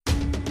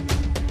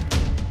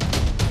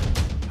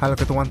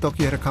Halakatuan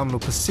Tokyo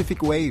Kamlo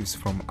Pacific Waves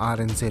from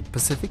RNZ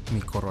Pacific,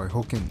 Miko Roy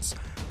Hawkins.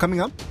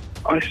 Coming up,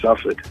 I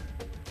suffered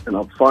and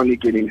I'm finally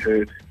getting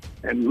heard,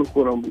 and look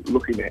what I'm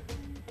looking at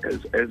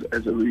as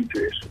a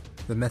redress.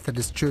 the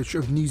Methodist Church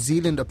of New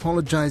Zealand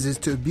apologises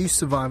to abuse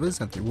survivors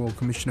at the Royal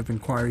Commission of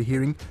Inquiry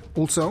hearing.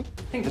 Also,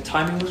 I think the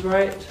timing was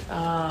right.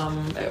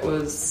 It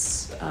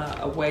was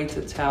a way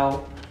to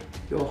tell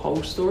your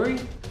whole story.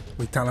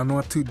 we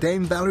talanoa to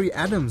Dame Valerie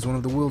Adams, one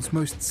of the world's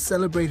most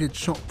celebrated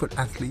shot put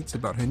athletes,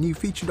 about her new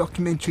feature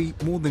documentary,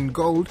 More Than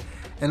Gold.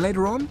 And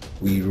later on,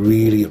 we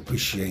really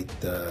appreciate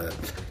the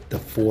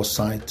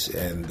foresight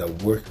and the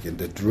work and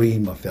the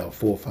dream of our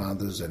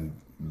forefathers and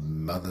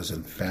mothers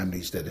and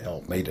families that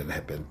helped made it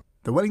happen.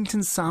 the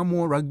Wellington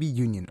Samoa Rugby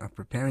Union are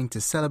preparing to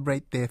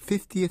celebrate their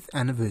 50th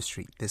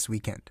anniversary this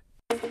weekend.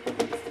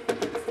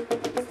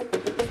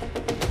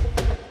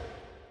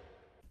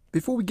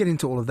 Before we get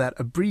into all of that,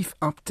 a brief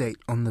update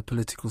on the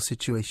political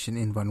situation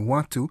in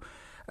Vanuatu.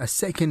 A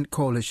second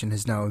coalition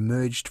has now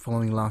emerged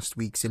following last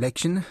week's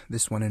election.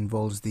 This one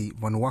involves the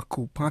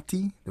Vanuatu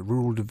Party, the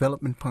Rural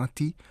Development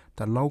Party,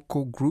 the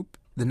Lauko Group,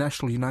 the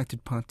National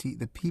United Party,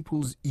 the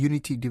People's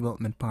Unity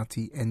Development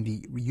Party, and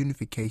the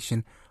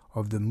Reunification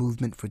of the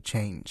Movement for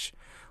Change,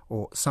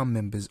 or some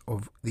members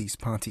of these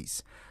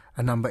parties.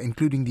 A number,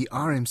 including the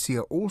RMC,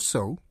 are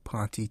also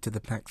party to the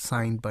pact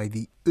signed by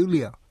the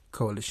earlier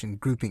coalition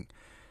grouping.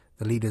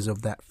 The leaders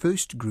of that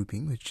first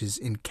grouping, which is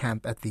in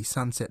camp at the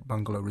Sunset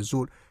Bungalow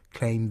Resort,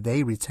 claim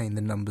they retain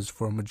the numbers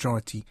for a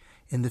majority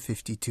in the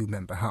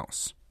 52-member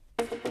House.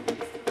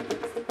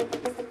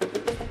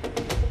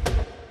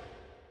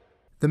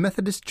 The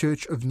Methodist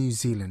Church of New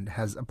Zealand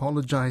has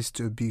apologised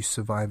to abuse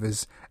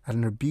survivors at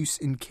an Abuse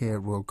in Care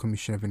Royal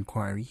Commission of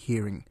Inquiry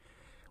hearing.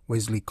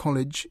 Wesley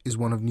College is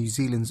one of New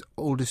Zealand's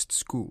oldest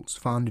schools,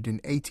 founded in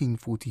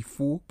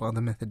 1844 by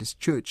the Methodist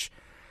Church.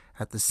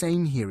 At the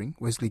same hearing,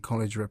 Wesley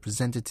College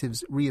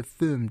representatives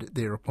reaffirmed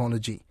their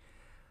apology.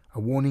 A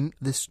warning,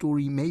 this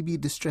story may be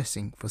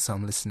distressing for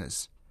some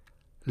listeners.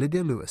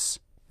 Lydia Lewis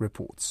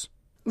reports.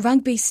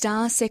 Rugby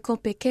star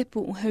Sekope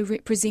Kepu, who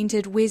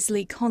represented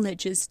Wesley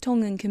College's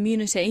Tongan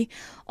community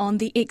on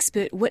the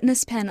expert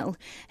witness panel,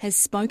 has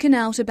spoken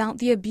out about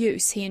the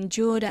abuse he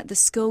endured at the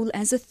school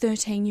as a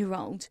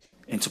 13-year-old.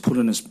 And to put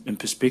it in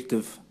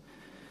perspective,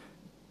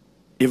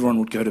 everyone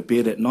would go to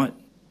bed at night,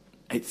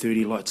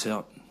 8:30, lights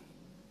out.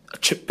 A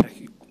chip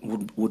packet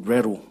would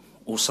rattle,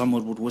 or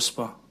someone would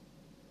whisper,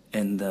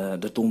 and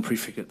the dorm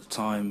prefect at the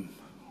time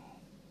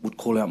would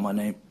call out my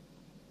name,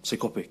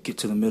 Sekope, get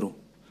to the middle.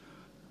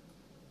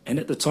 And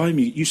at the time,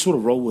 you sort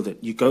of roll with it.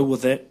 You go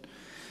with that.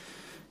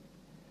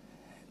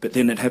 But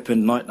then it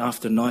happened night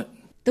after night.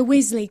 The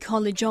Wesley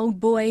College old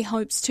boy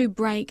hopes to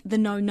break the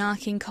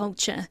no-narking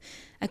culture,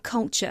 a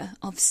culture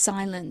of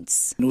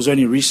silence. And it was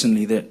only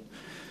recently that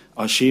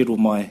I shared with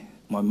my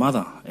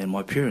mother and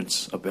my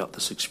parents about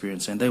this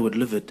experience, and they were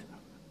livid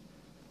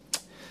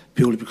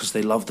purely because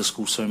they loved the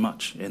school so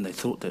much, and they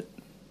thought that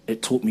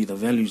it taught me the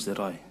values that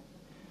I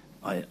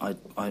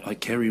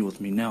carry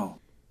with me now.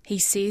 He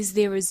says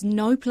there is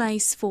no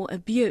place for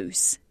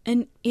abuse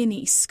in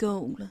any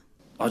school.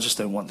 I just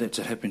don't want that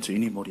to happen to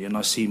anybody, and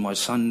I see my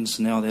sons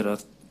now that are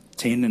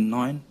 10 and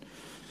 9.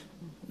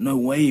 No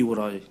way would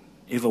I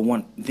ever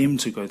want them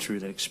to go through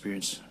that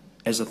experience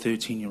as a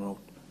 13-year-old.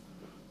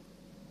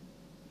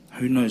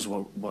 Who knows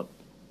what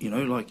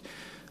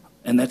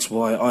and that's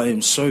why I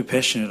am so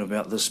passionate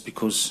about this,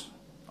 because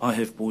I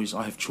have boys,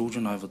 I have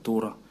children, I have a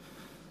daughter,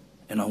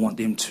 and I want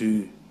them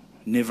to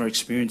never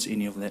experience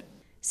any of that.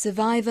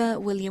 Survivor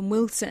William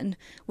Wilson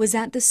was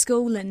at the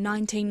school in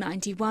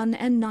 1991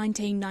 and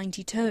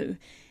 1992.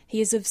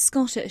 He is of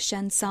Scottish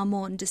and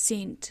Samoan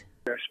descent.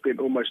 I spent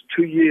almost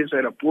 2 years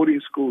at a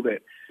boarding school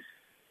that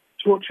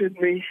tortured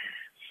me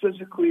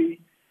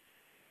physically,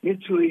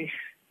 mentally,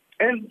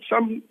 and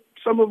some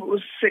of it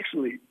was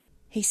sexually.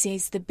 He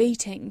says the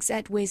beatings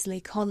at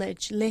Wesley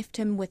College left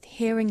him with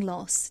hearing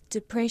loss,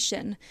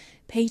 depression,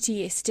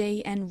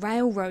 PTSD, and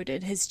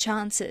railroaded his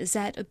chances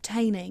at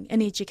obtaining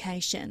an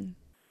education.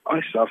 I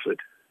suffered,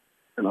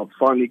 and I'm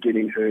finally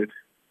getting heard,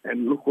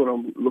 and look what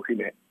I'm looking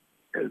at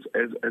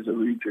as a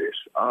redress.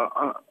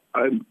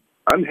 I'm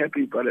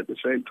unhappy, but at the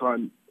same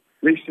time,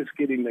 at least it's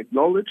getting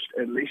acknowledged,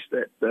 and at least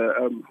that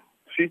the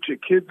future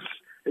kids,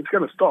 it's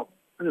going to stop,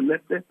 and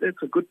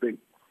that's a good thing.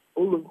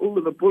 All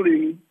of the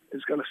bullying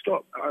is going to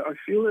stop. I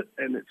feel it,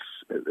 and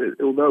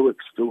although it's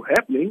still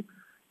happening,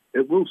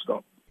 it will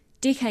stop.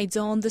 Decades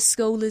on, the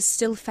school is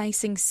still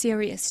facing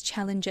serious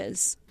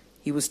challenges.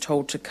 He was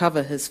told to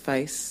cover his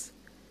face,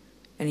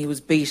 and he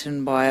was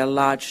beaten by a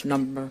large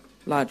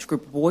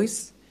group of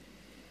boys,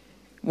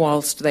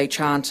 whilst they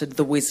chanted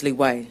the Wesley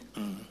Way.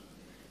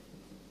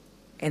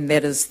 And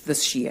that is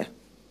this year.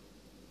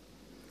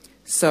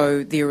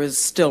 So there is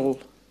still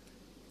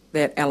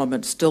that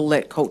element, still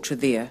that culture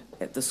there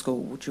at the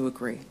school. Would you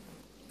agree?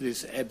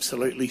 There's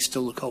absolutely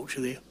still a culture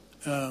there.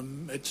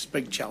 It's a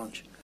big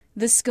challenge.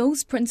 The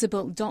school's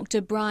principal, Dr.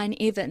 Brian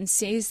Evans,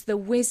 says the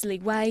Wesley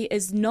Way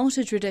is not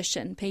a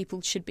tradition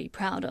people should be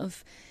proud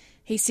of.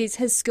 He says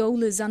his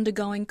school is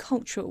undergoing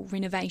cultural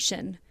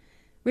renovation.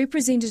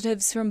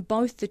 Representatives from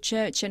both the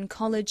church and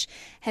college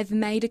have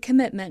made a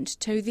commitment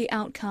to the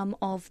outcome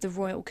of the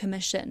Royal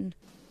Commission.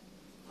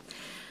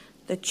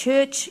 The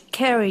church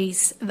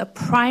carries the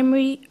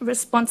primary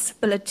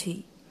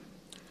responsibility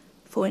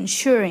for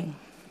ensuring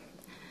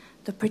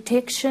the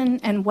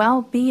protection and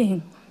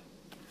well-being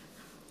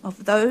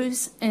of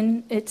those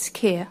in its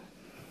care.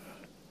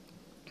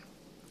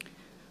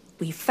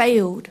 We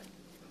failed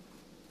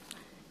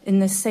in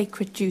this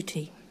sacred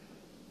duty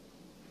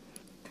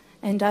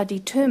and are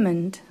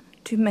determined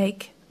to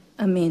make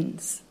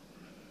amends.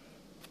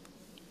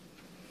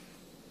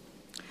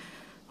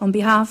 On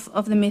behalf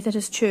of the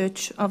Methodist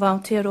Church of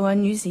Aotearoa,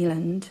 New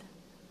Zealand,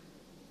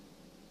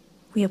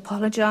 we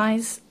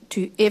apologise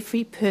to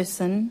every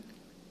person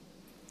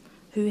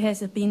who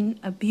has been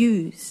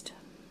abused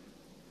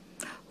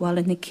while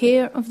in the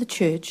care of the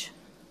church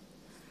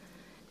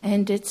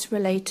and its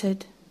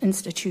related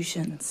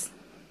institutions.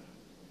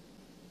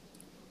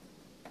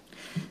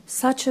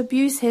 Such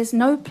abuse has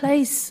no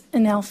place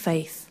in our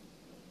faith,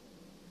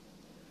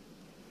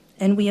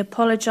 and we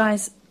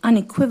apologise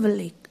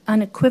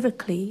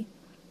unequivocally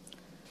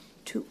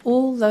to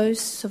all those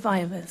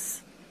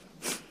survivors.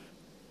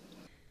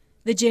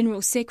 The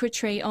General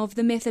Secretary of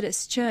the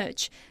Methodist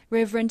Church,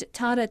 Reverend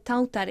Tara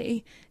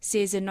Tautari,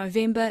 says in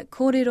November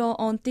kōrero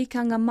on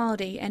tikanga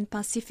Māori and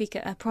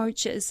Pasifika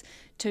approaches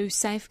to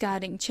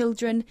safeguarding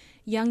children,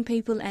 young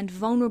people and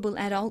vulnerable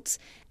adults,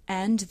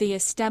 and the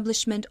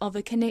establishment of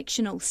a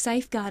connectional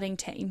safeguarding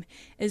team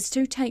is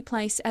to take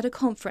place at a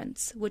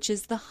conference which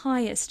is the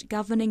highest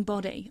governing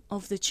body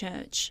of the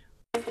church.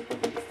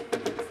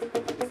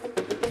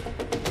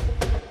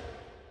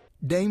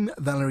 Dame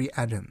Valerie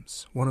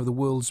Adams, one of the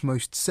world's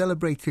most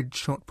celebrated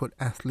shot put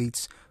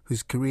athletes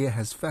whose career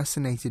has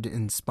fascinated and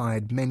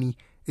inspired many,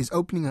 is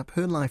opening up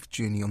her life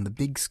journey on the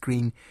big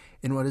screen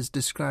in what is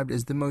described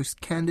as the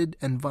most candid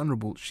and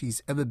vulnerable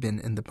she's ever been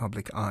in the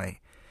public eye.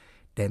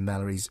 Dame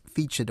Valerie's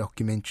feature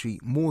documentary,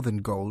 More Than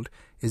Gold,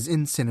 is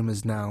in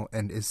cinemas now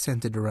and is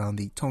centred around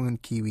the Tongan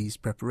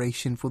Kiwis'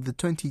 preparation for the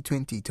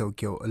 2020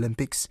 Tokyo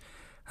Olympics.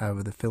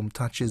 However, the film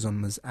touches on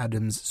Ms.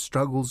 Adams'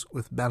 struggles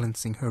with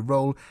balancing her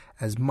role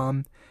as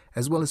mum,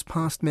 as well as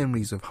past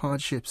memories of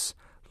hardships,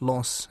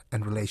 loss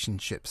and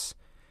relationships.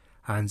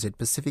 RNZ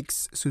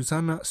Pacific's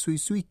Susanna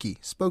Suisuiki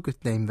spoke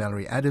with Dame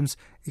Valerie Adams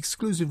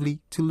exclusively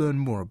to learn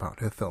more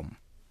about her film.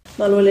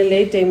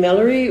 Manuelele, Dame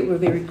Valerie, we're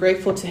very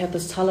grateful to have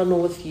this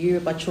talano with you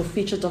about your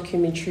feature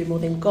documentary, More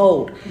Than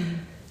Gold.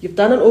 You've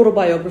done an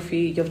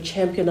autobiography, you've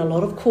championed a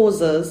lot of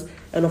causes,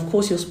 and of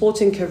course your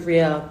sporting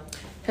career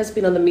has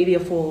been in the media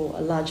for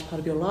a large part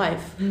of your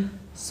life.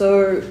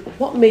 So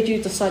what made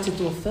you decide to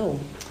do a film?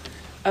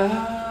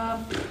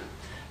 I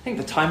think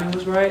the timing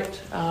was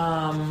right.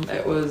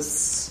 It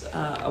was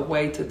a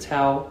way to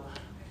tell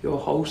your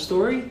whole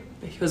story,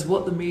 because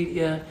what the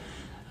media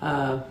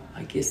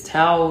I guess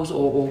tells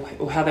or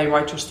how they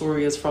write your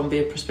story is from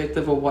their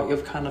perspective or what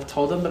you've kind of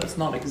told them, but it's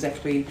not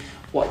exactly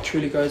what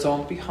truly goes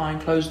on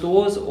behind closed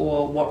doors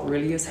or what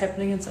really is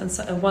happening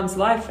in one's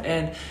life.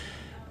 And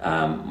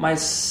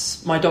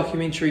my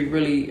documentary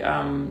really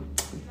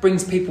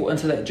brings people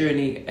into that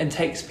journey and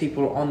takes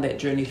people on that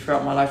journey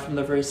throughout my life from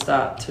the very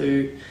start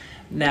to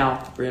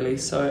now, really.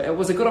 So it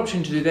was a good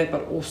option to do that,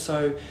 but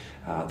also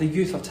the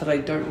youth of today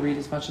don't read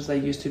as much as they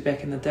used to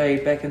back in the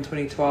day. Back in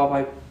 2012,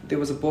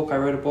 I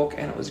wrote a book,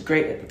 and it was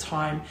great at the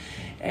time.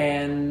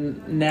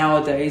 And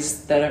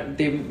nowadays, they're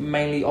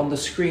mainly on the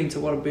screen, so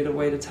what a better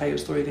way to tell your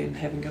story than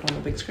having it on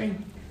the big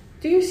screen.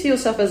 Do you see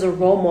yourself as a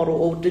role model,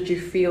 or did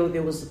you feel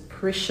there was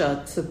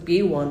pressure to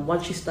be one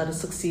once you started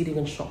succeeding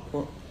in shot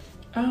put?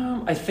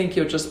 I think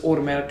you're just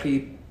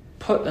automatically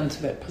put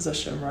into that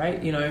position,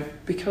 right? You know,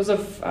 because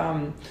of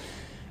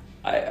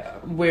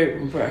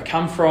where I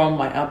come from,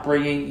 my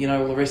upbringing,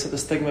 all the rest of the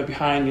stigma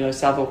behind,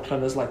 South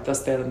Auckland is like this,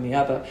 that and the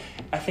other.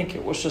 I think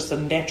it was just a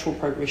natural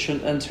progression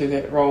into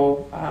that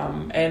role.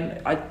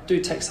 And I do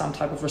take some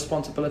type of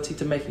responsibility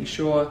to making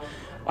sure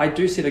I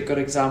do set a good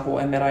example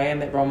and that I am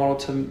that role model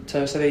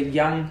to so that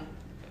young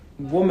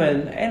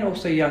women and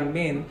also young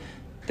men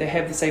that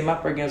have the same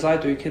upbringing as I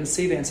do can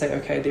see that and say,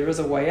 okay, there is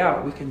a way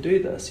out, we can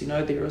do this,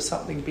 there is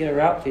something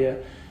better out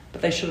there.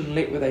 But they shouldn't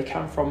let where they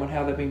come from and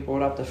how they've been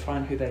brought up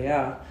define who they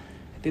are.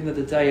 At the end of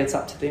the day, it's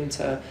up to them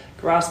to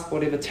grasp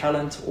whatever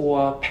talent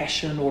or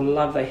passion or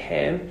love they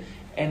have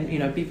and,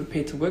 be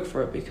prepared to work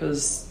for it,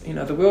 because,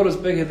 the world is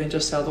bigger than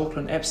just South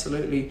Auckland,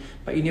 absolutely,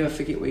 but you never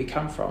forget where you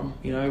come from.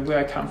 Where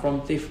I come from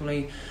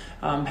definitely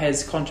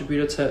has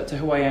contributed to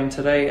who I am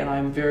today, and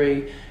I'm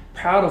very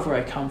proud of where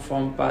I come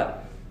from,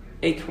 but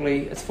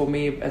equally it's for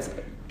me as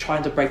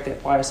trying to break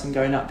that bias and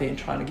going out there and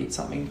trying to get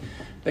something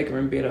bigger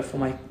and better for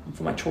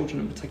my children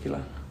in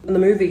particular. In the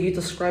movie, you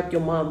described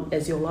your mum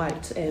as your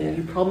light, and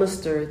you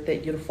promised her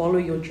that you'd follow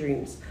your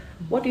dreams.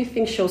 What do you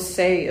think she'll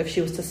say if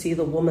she was to see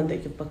the woman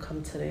that you've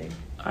become today?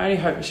 I only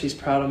hope that she's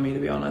proud of me, to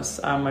be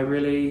honest. I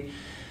really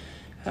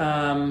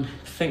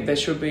think they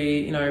should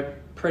be,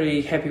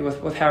 pretty happy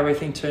with how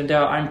everything turned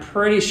out. I'm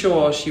pretty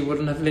sure she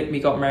wouldn't have let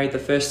me got married the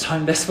first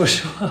time, that's for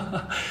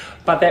sure.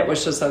 But that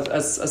was just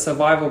a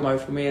survival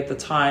mode for me at the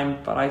time.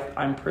 But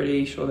I'm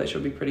pretty sure that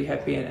she'll be pretty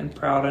happy and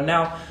proud. And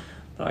now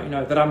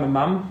that I'm a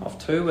mum of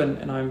two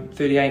and I'm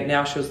 38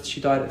 now,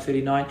 she died at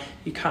 39,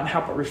 you can't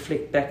help but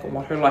reflect back on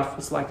what her life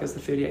was like as the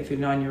 38,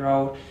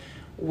 39-year-old,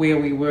 where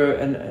we were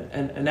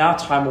in our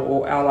time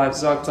or our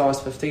lives. Because I was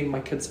 15,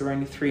 my kids are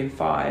only 3 and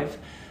 5.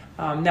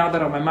 Now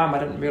that I'm a mum, I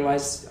didn't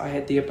realise I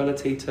had the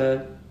ability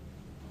to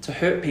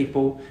hurt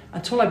people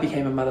until I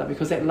became a mother,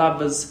 because that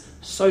love is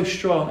so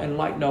strong and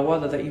like no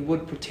other that you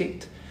would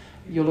protect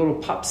your little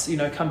pups,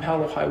 come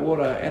hell or high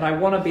water. And I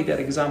want to be that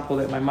example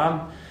that my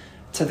mum,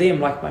 to them,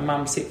 like my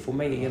mum set for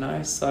me,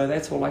 So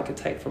that's all I could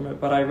take from it.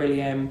 But I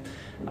really am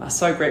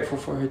so grateful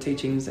for her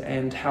teachings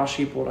and how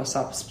she brought us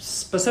up,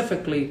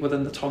 specifically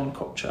within the Tongan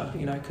culture,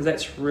 because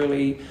that's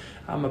really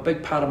a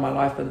big part of my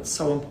life and it's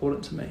so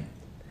important to me.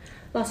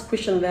 Last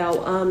question, Val.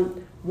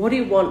 What do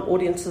you want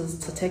audiences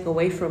to take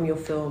away from your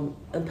film,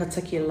 in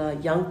particular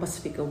young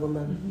Pasifika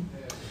women?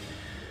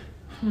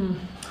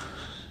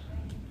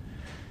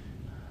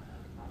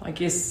 I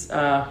guess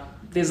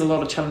there's a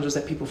lot of challenges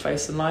that people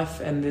face in life,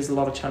 and there's a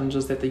lot of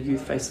challenges that the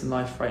youth face in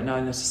life right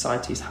now.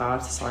 Society is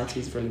hard, society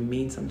is really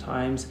mean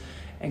sometimes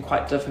and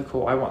quite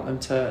difficult. I want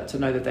them to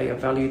know that they are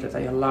valued, that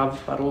they are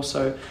loved, but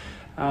also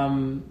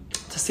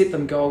to set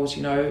them goals,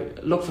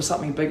 look for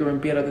something bigger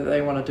and better that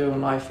they want to do in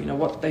life.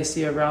 What they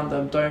see around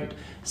them, don't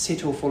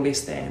settle for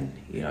less than,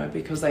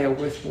 because they are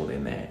worth more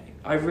than that.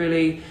 I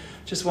really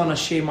just want to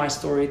share my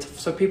story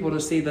so people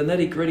to see the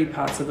nitty-gritty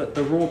parts of it,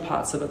 the raw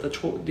parts of it,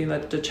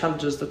 the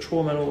challenges, the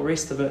trauma and all the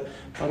rest of it,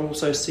 but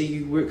also see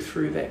you work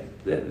through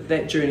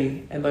that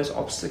journey and those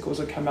obstacles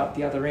that come out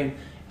the other end.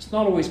 It's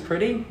not always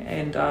pretty,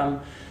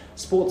 and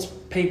sports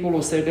people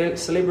or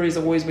celebrities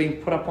are always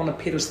being put up on a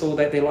pedestal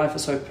that their life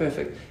is so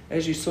perfect.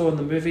 As you saw in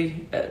the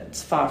movie,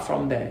 it's far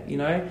from that,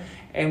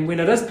 And when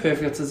it is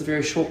perfect, it's a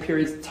very short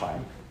period of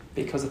time,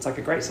 because it's like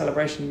a great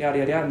celebration, yada,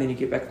 yada, yada, and then you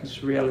get back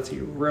into reality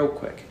real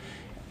quick.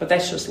 But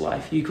that's just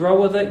life. You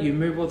grow with it, you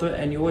move with it,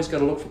 and you always got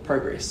to look for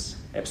progress.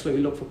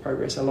 Absolutely look for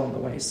progress along the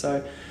way.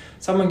 So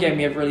someone gave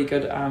me a really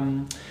good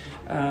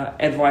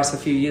advice a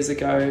few years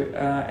ago,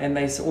 and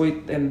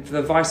the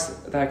advice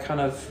that I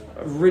kind of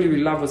really,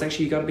 really love was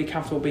actually you got to be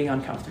comfortable being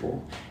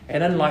uncomfortable.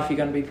 And in life, you're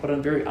going to be put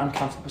in very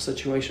uncomfortable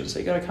situations. So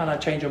you got to kind of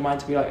change your mind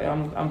to be like,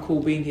 I'm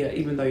cool being here,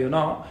 even though you're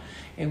not,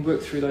 and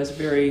work through those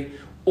very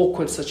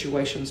awkward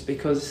situations,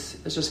 because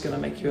it's just going to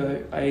make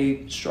you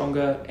a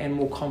stronger and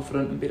more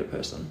confident and better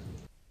person.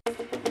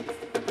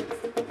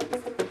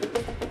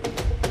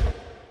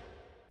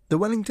 The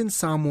Wellington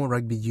Samoa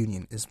Rugby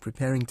Union is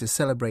preparing to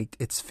celebrate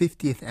its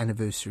 50th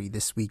anniversary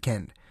this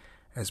weekend.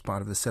 As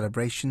part of the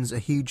celebrations, a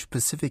huge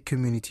Pacific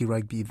community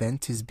rugby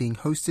event is being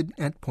hosted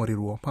at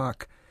Porirua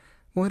Park.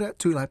 Moira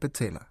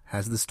Tuilai-Patela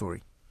has the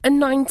story. In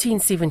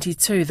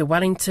 1972, the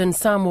Wellington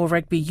Samoa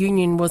Rugby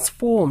Union was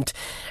formed.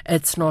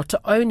 It's not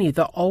only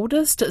the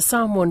oldest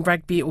Samoan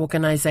rugby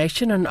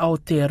organisation in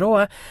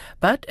Aotearoa,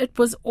 but it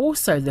was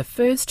also the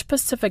first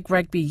Pacific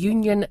rugby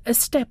union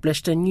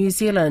established in New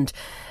Zealand.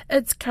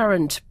 Its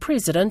current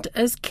president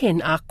is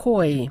Ken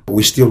Akoi.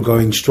 We're still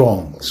going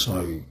strong,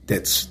 so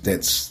that's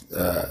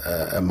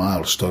a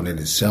milestone in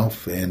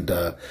itself, and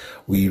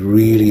we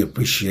really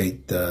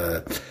appreciate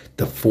the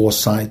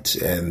foresight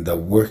and the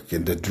work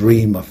and the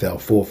dream of our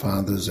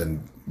forefathers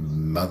and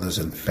mothers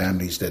and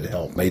families that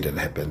helped made it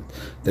happen.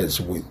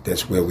 That's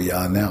where we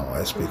are now.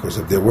 That's because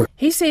of their work.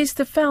 He says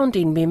the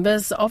founding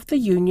members of the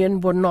union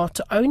were not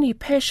only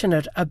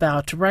passionate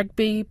about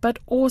rugby, but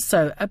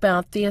also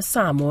about their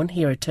Samoan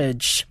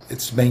heritage.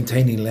 It's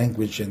maintaining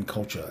language and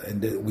culture,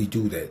 and we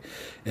do that.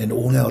 And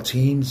all our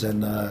teams,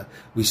 and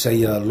we say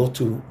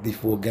lotu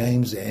before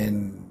games,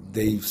 and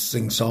they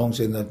sing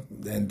songs and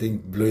they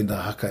learn the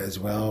haka as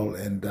well.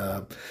 And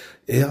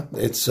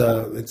it's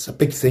a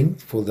big thing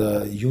for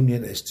the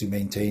union is to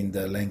maintain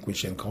the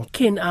language and culture.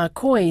 Ken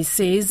Akoi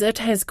says it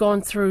has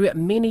gone through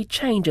many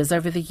changes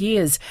over the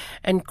years,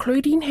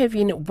 including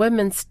having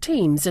women's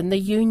teams in the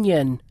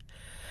union.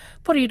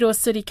 Porirua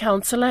City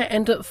Councillor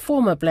and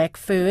former Black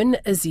Fern,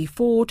 Izzy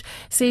Ford,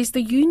 says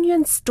the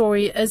union's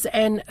story is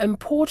an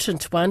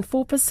important one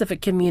for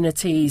Pacific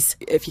communities.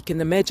 If you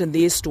can imagine,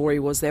 their story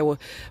was they were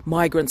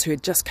migrants who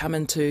had just come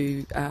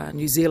into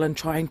New Zealand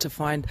trying to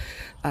find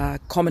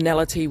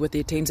commonality with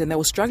their teams, and they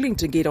were struggling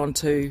to get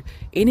onto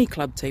any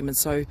club team, and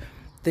so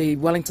the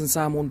Wellington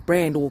Samoan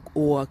brand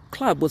or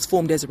club was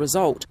formed as a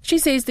result. She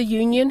says the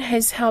union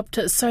has helped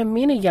so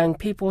many young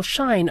people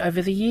shine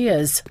over the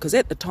years. Because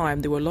at the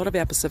time there were a lot of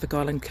our Pacific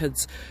Island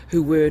kids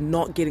who were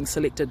not getting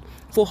selected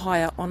for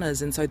higher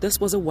honours, and so this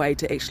was a way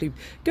to actually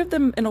give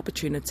them an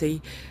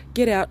opportunity,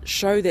 get out,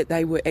 show that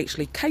they were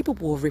actually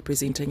capable of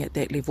representing at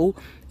that level,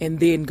 and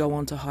then go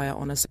on to higher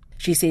honours.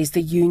 She says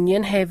the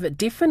union have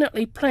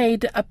definitely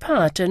played a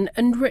part in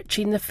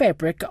enriching the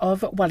fabric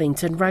of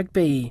Wellington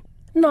rugby.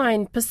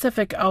 9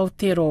 Pacific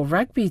Aotearoa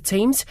rugby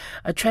teams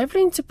are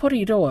travelling to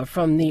Porirua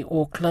from the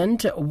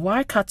Auckland,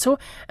 Waikato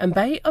and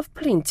Bay of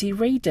Plenty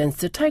regions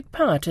to take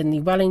part in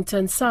the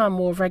Wellington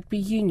Samoa Rugby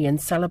Union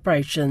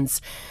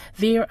celebrations.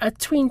 There are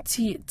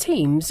 20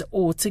 teams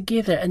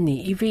altogether in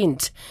the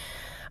event.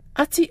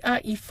 Ati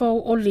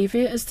Aifo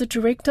Olivia is the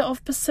director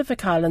of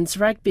Pacific Islands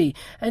Rugby,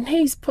 and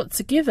he's put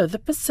together the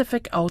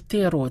Pacific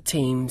Aotearoa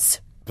teams.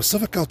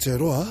 Pacific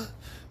Aotearoa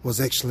was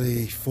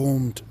actually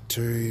formed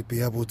to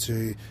be able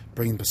to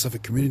bring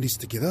Pacific communities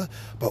together,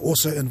 but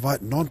also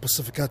invite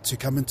non-Pacifica to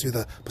come into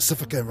the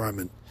Pacifica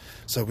environment.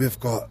 So we've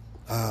got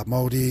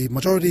Māori,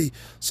 majority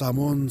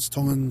Samoans,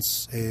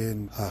 Tongans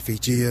and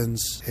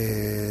Fijians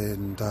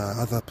and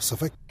other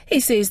Pacific.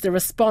 He says the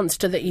response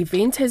to the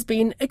event has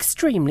been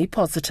extremely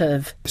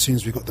positive. As soon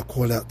as we got the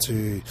call out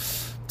to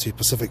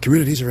Pacific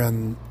communities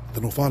around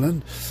the North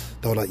Island,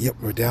 they were like, yep,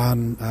 we're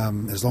down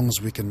as long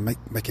as we can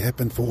make it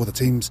happen for all the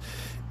teams.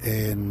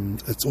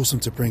 And it's awesome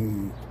to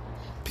bring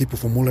people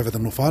from all over the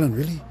North Island,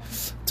 really,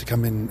 to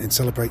come in and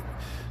celebrate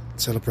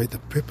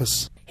the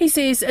purpose. He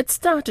says it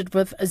started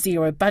with a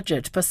zero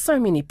budget, but so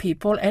many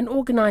people and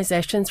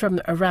organisations from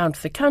around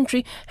the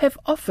country have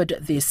offered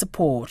their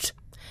support.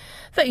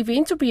 The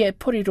event will be at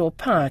Porirua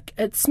Park.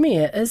 Its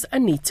mayor is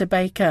Anita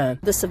Baker.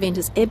 This event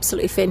is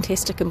absolutely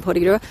fantastic in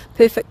Porirua.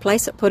 Perfect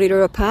place at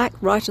Porirua Park,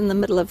 right in the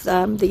middle of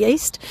the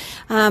east.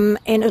 And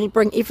it'll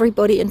bring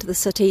everybody into the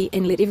city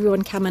and let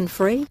everyone come in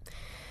free.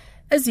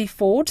 Izzy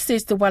Ford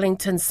says the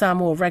Wellington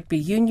Samoa Rugby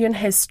Union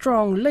has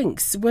strong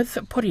links with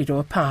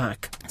Porirua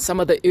Park.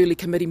 Some of the early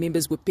committee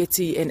members were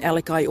Peti and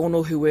Alakai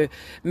Ono, who were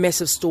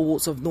massive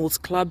stalwarts of North's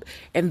club,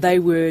 and they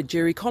were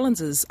Jerry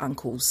Collins's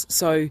uncles.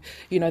 So,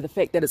 the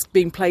fact that it's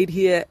being played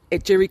here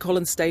at Jerry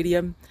Collins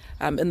Stadium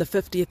in the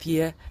 50th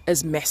year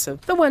is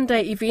massive. The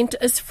one-day event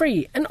is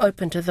free and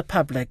open to the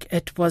public.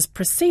 It was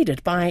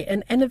preceded by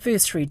an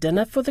anniversary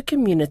dinner for the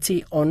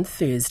community on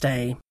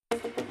Thursday.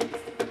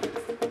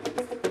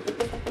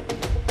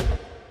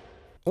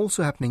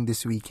 Also happening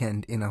this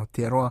weekend in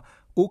Aotearoa,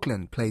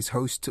 Auckland plays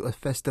host to a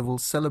festival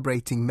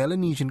celebrating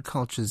Melanesian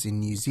cultures in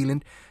New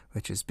Zealand,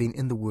 which has been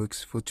in the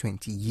works for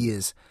 20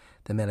 years.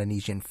 The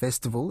Melanesian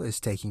Festival is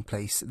taking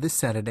place this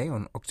Saturday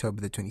on October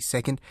the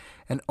 22nd,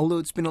 and although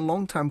it's been a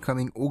long time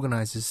coming,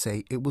 organisers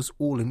say it was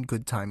all in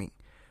good timing.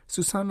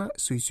 Susana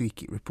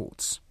Suisuiki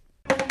reports.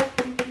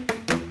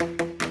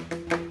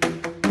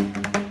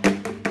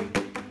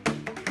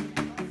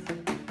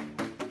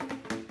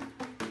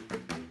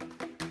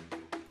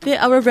 There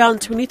are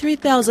around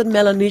 23,000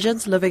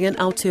 Melanesians living in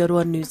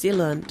Aotearoa, New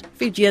Zealand.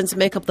 Fijians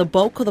make up the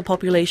bulk of the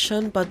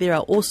population, but there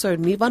are also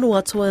Ni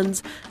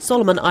Vanuatuans,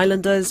 Solomon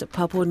Islanders,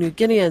 Papua New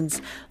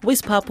Guineans,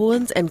 West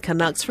Papuans and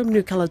Canucks from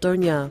New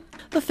Caledonia.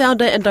 The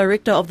founder and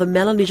director of the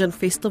Melanesian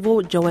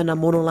Festival, Joanna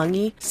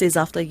Monolangi, says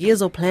after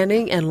years of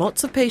planning and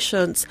lots of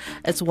patience,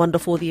 it's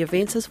wonderful the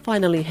event is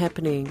finally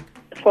happening.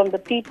 From the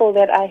people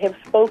that I have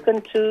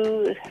spoken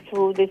to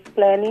through this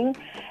planning,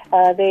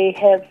 they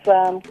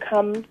have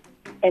come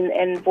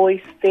and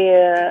voice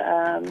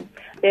their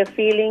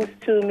feelings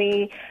to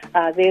me,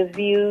 their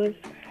views,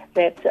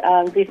 that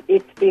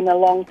it's been a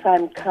long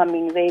time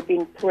coming. They've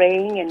been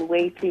praying and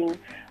waiting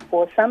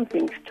for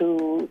something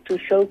to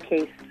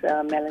showcase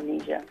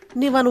Melanesia.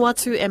 Ni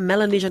Vanuatu and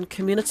Melanesian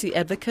community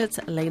advocate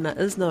Lena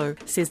Isno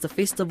says the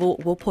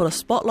festival will put a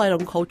spotlight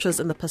on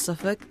cultures in the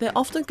Pacific that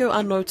often go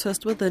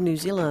unnoticed within New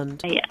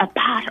Zealand. A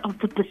part of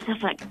the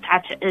Pacific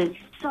that is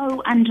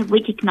so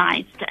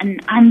under-recognised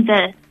and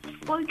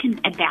under-spoken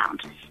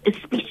about,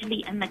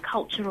 especially in the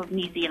culture of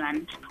New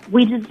Zealand.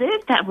 We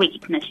deserve that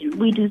recognition.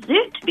 We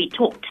deserve to be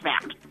talked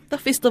about. The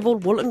festival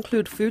will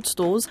include food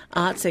stalls,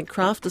 arts and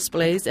craft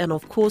displays and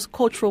of course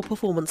cultural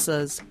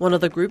performances. One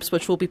of the groups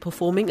which will be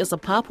performing is the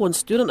Papuan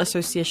Student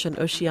Association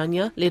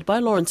Oceania, led by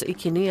Lawrence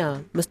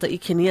Ikinia. Mr.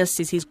 Ikinia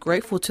says he's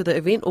grateful to the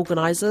event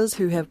organisers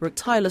who have worked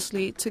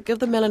tirelessly to give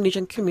the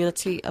Melanesian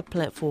community a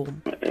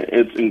platform.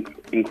 It's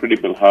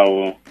incredible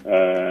how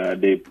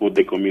they put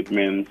the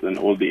commitments and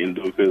all the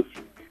endeavours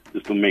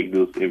just to make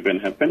this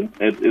event happen.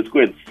 It's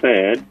quite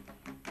sad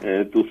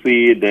to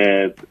see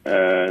that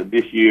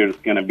this year is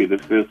going to be the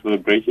first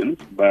celebrations,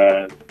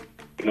 but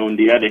on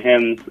the other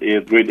hand,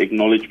 it's great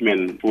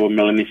acknowledgement for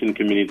Melanesian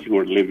community who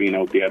are living in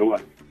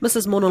Aotearoa.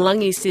 Mrs.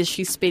 Monolangi says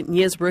she spent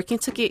years working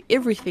to get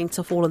everything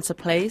to fall into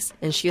place,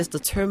 and she is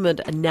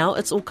determined, and now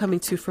it's all coming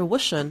to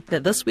fruition,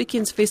 that this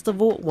weekend's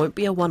festival won't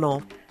be a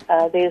one-off.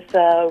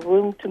 There's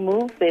room to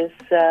move. There's,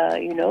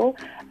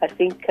 I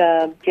think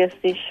just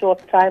this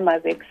short time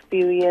I've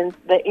experienced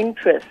the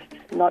interest,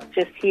 not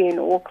just here in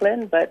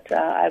Auckland, but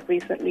I've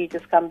recently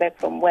just come back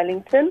from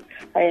Wellington,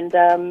 and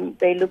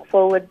they look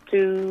forward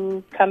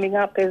to coming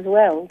up as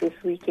well this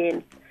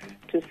weekend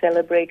to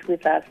celebrate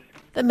with us.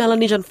 The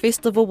Melanesian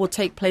Festival will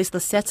take place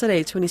this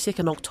Saturday,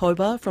 22nd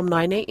October from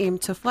 9 a.m.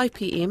 to 5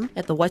 p.m.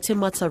 at the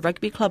Waitemata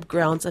Rugby Club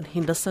grounds in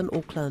Henderson,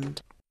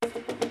 Auckland.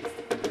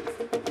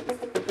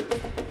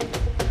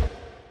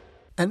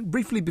 And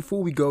briefly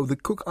before we go, the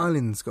Cook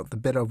Islands got the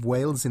better of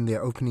Wales in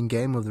their opening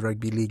game of the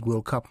Rugby League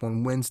World Cup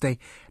on Wednesday,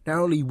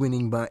 narrowly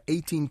winning by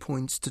 18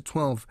 points to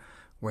 12.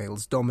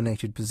 Wales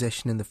dominated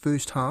possession in the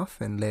first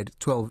half and led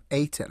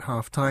 12-8 at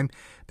half-time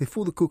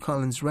before the Cook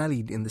Islands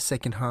rallied in the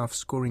second half,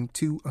 scoring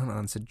 2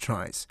 unanswered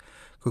tries.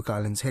 Cook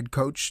Islands head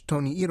coach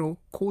Tony Iro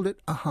called it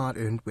a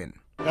hard-earned win.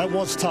 It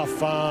was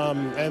tough,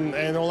 and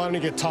it'll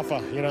only get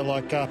tougher. You know,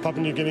 like Papua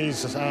New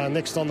Guinea's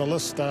next on the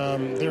list.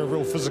 They're a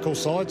real physical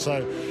side,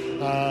 so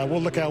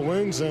we'll lick our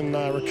wounds and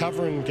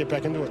recover and get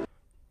back into it.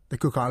 The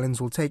Cook Islands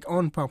will take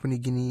on Papua New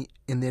Guinea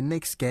in their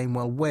next game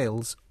while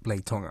Wales play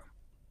Tonga.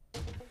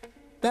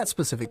 That's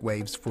Pacific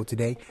Waves for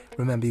today.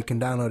 Remember, you can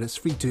download us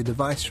free to your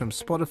device from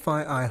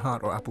Spotify,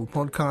 iHeart or Apple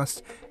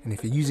Podcasts. And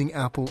if you're using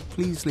Apple,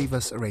 please leave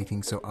us a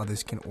rating so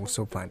others can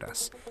also find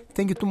us.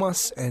 Thank you,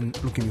 Tomas,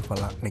 and looking you for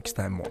next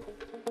time more.